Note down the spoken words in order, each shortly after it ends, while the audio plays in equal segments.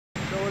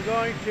we're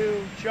going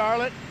to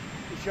Charlotte,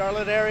 the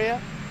Charlotte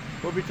area.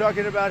 We'll be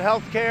talking about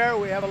health care.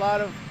 We have a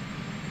lot of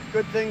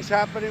good things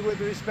happening with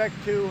respect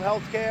to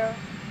health care,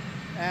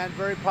 and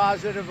very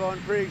positive on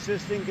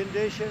pre-existing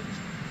conditions.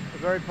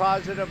 Very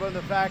positive on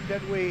the fact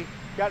that we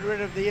got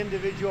rid of the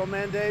individual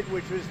mandate,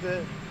 which was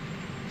the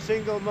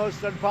single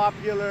most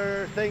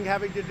unpopular thing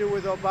having to do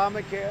with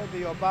Obamacare,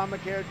 the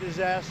Obamacare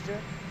disaster.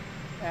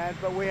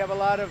 But we have a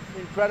lot of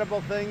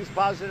incredible things,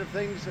 positive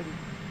things, and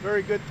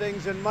very good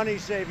things, and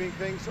money-saving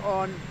things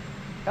on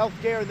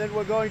healthcare. And then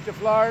we're going to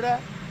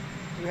Florida.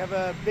 We have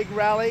a big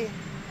rally,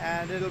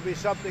 and it'll be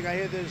something. I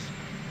hear there's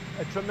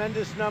a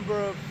tremendous number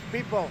of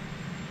people.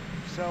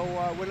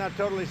 So we're not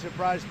totally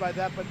surprised by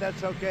that, but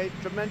that's okay.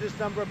 Tremendous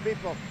number of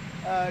people.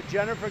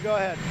 Jennifer, go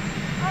ahead.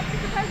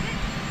 Mr. President,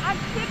 on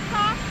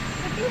TikTok,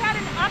 if you had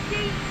an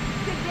update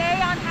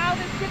today on how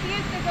the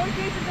CFIUS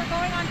negotiations are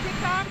going on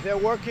TikTok? They're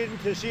working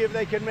to see if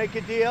they can make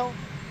a deal.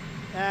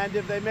 And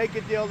if they make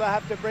a deal, they'll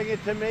have to bring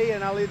it to me,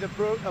 and I'll either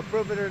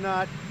approve it or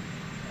not.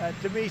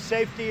 To me,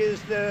 safety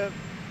is the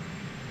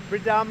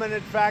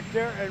predominant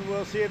factor, and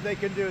we'll see if they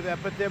can do that.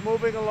 But they're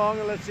moving along,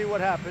 and let's see what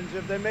happens.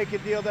 If they make a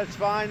deal, that's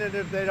fine, and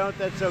if they don't,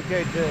 that's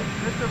okay too.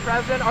 Mr.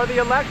 President, are the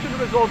election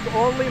results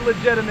only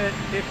legitimate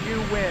if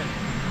you win?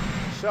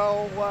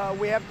 So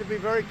we have to be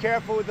very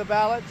careful with the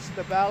ballots.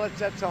 The ballots,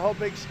 that's a whole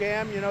big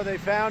scam. You know, they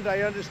found,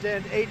 I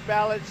understand, 8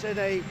 ballots in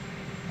a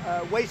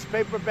waste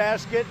paper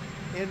basket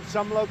in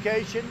some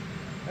location.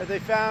 They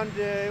found,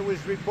 it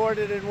was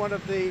reported in one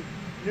of the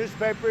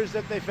newspapers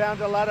that they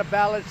found a lot of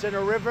ballots in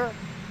a river.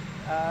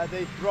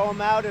 They throw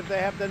them out if they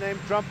have the name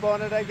Trump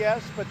on it, I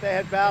guess, but they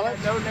had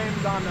ballots. They had no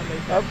names on them, they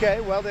said.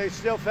 Okay, well, they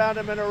still found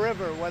them in a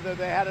river, whether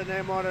they had a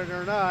name on it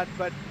or not,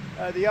 but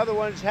the other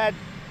ones had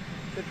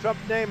the Trump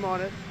name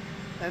on it,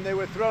 and they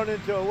were thrown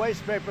into a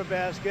waste paper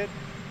basket.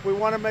 We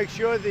want to make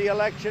sure the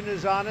election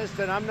is honest,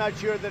 and I'm not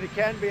sure that it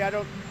can be. I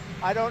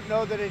don't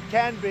know that it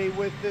can be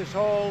with this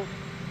whole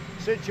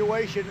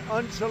situation.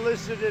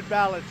 Unsolicited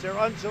ballots. They're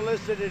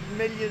unsolicited,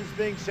 millions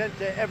being sent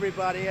to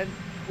everybody, and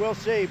we'll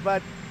see.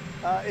 But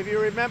if you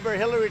remember,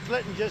 Hillary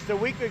Clinton just a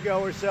week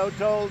ago or so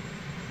told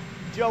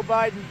Joe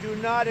Biden, do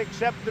not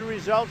accept the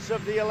results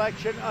of the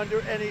election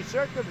under any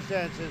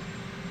circumstances.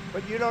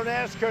 But you don't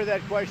ask her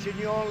that question,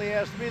 you only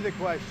ask me the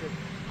question.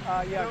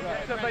 Yeah, go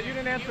ahead. But you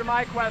didn't answer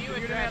my question.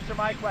 You didn't answer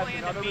my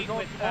question. Are the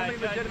results only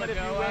legitimate if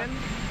you win?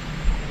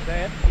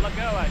 Say it?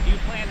 Lagoa. Do you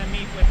plan to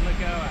meet with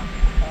Lagoa?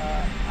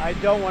 I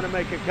don't want to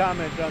make a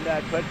comment on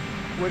that, but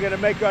we're going to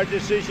make our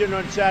decision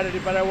on Saturday,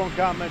 but I won't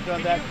comment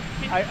on that.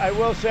 I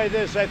will say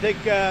this. I think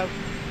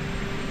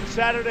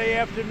Saturday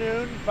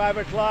afternoon, 5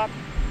 o'clock,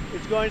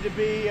 it's going to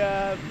be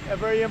a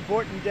very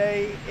important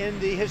day in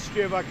the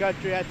history of our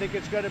country. I think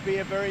it's going to be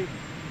a very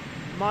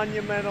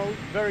monumental,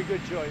 very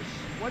good choice.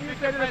 What do you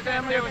say to the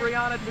family of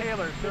Breonna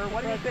Taylor, sir?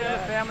 What do you say to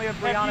the family of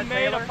Breonna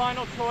Taylor? Have you made a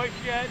final choice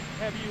yet?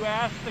 Have you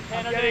asked the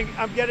candidate?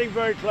 I'm getting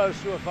very close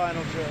to a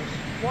final choice.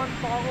 One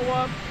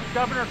follow-up.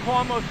 Governor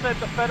Cuomo said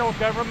the federal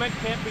government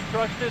can't be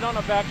trusted on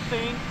a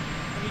vaccine.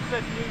 And he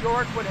said New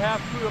York would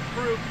have to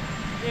approve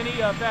any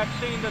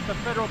vaccine that the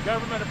federal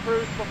government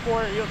approves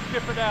before he'll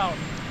ship it out.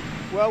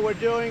 Well, we're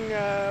doing,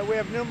 we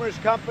have numerous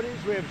companies.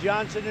 We have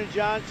Johnson &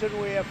 Johnson,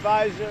 we have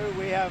Pfizer,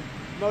 we have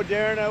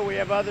Moderna, we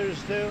have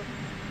others too.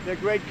 They're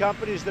great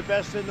companies, the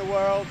best in the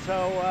world.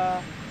 So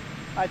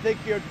I think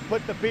you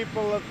put the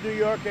people of New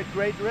York at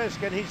great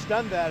risk, and he's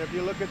done that. If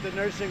you look at the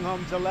nursing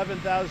homes,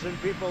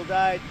 11,000 people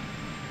died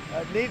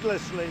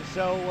needlessly.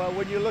 So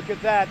when you look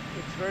at that,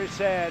 it's very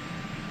sad.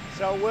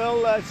 So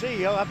we'll see.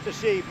 He'll have to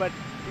see. But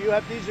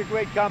these are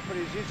great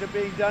companies. These are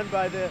being done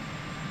by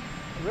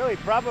really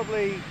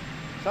probably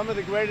some of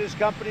the greatest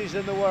companies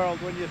in the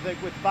world. When you think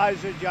with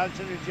Pfizer,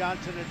 Johnson &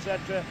 Johnson,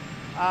 etc.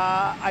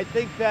 I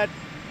think that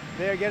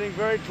they're getting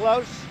very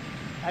close.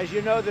 As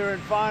you know, they're in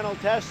final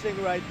testing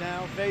right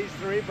now, phase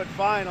 3, but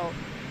final.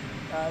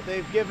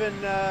 They've given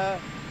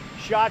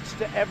shots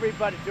to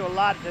everybody,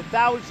 to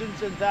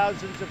thousands and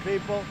thousands of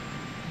people.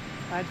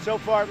 And so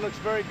far it looks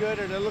very good,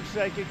 and it looks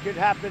like it could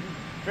happen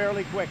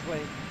fairly quickly.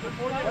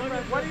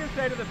 What do you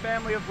say to the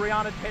family of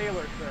Breonna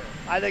Taylor, sir?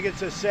 I think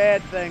it's a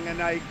sad thing,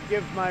 and I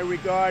give my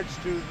regards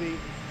to the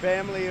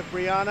family of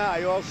Breonna.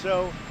 I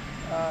also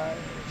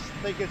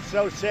think it's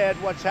so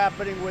sad what's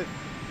happening with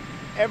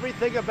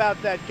everything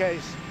about that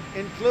case,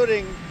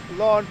 including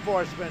law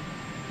enforcement.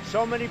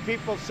 So many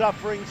people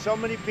suffering, so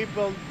many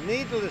people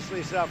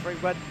needlessly suffering,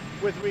 but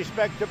with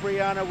respect to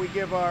Breonna, we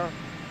give our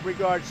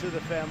regards to the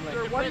family.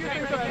 Sir, what do you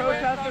think the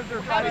protesters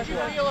are fighting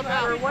for?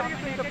 Sir, what do you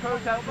think the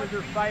protesters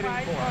are fighting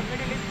for?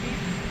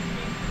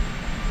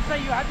 Sir,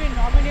 you have been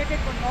nominated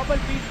for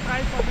Nobel Peace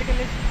Prize for Middle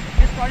East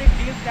historic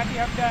deals that you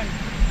have done.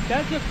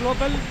 Does your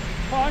global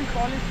foreign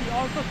policy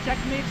also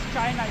checkmates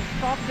China,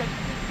 stop the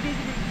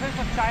increasing influence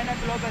of China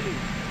globally?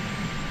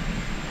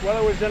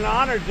 Well, it was an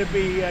honor to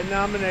be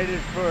nominated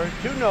for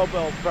 2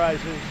 Nobel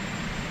Prizes.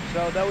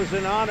 So that was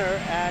an honor,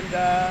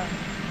 and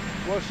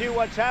we'll see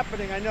what's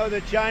happening. I know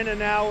that China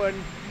now and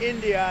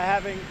India are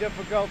having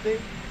difficulty,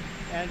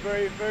 and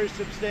very, very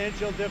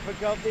substantial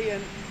difficulty,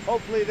 and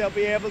hopefully they'll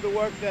be able to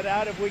work that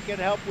out. If we can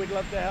help, we'd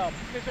love to help.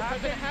 Mr.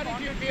 President, how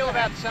did you feel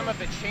about some of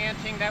the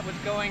chanting that was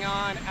going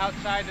on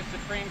outside the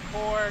Supreme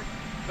Court?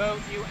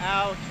 Vote you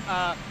out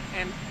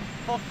and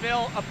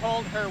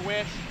uphold her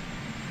wish.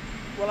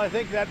 Well, I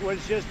think that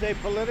was just a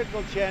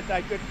political chant.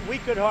 We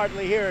could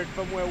hardly hear it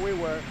from where we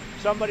were.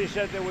 Somebody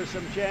said there was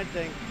some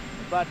chanting,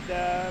 but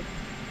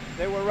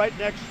they were right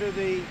next to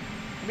the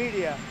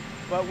media,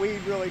 but we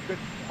really could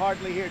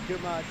hardly hear too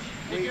much.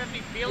 Did you have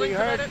any feelings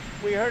about it?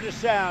 We heard a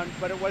sound,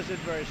 but it wasn't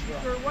very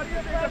strong. Sir, what do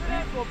you think the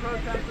peaceful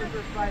protesters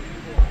are fighting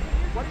for?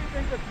 What do you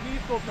think the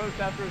peaceful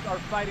protesters are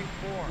fighting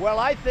for? Well,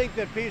 I think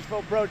that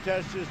peaceful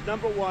protesters,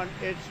 number one,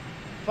 it's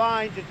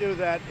fine to do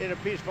that in a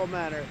peaceful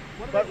manner.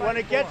 But when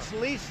it gets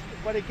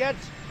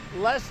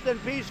less than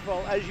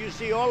peaceful, as you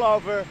see all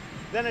over,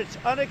 then it's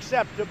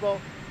unacceptable,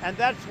 and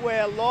that's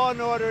where law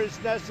and order is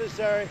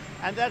necessary,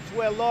 and that's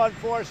where law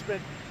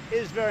enforcement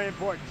is very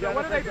important. So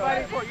what are they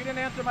fighting for? You didn't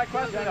answer my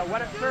question. Sir,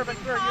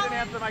 you didn't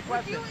answer my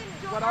question.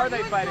 What are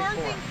they fighting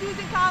for?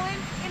 Susan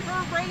Collins in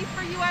her race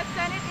for U.S.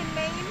 Senate in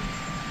Maine?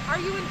 Are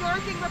you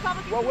endorsing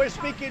Republican? Well, we're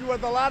speaking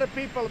with a lot of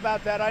people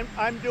about that.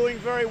 I'm doing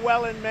very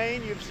well in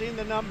Maine. You've seen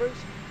the numbers.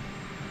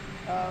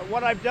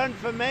 What I've done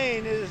for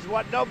Maine is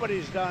what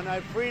nobody's done.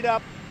 I've freed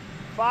up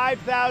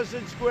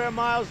 5,000 square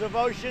miles of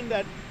ocean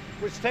that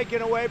was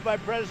taken away by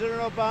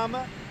President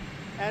Obama.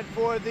 And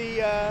for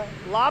the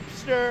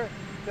lobster,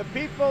 the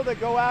people that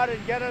go out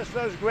and get us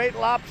those great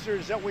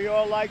lobsters that we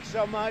all like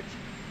so much,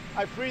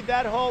 I freed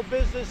that whole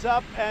business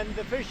up, and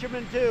the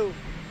fishermen too.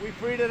 We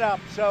freed it up.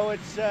 So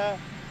it's, I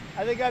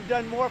think I've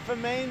done more for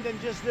Maine than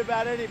just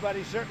about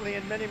anybody, certainly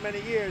in many,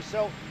 many years.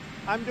 So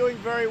I'm doing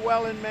very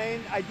well in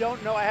Maine. I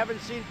don't know, I haven't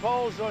seen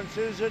polls on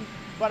Susan,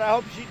 but I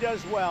hope she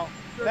does well.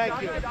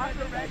 Thank you.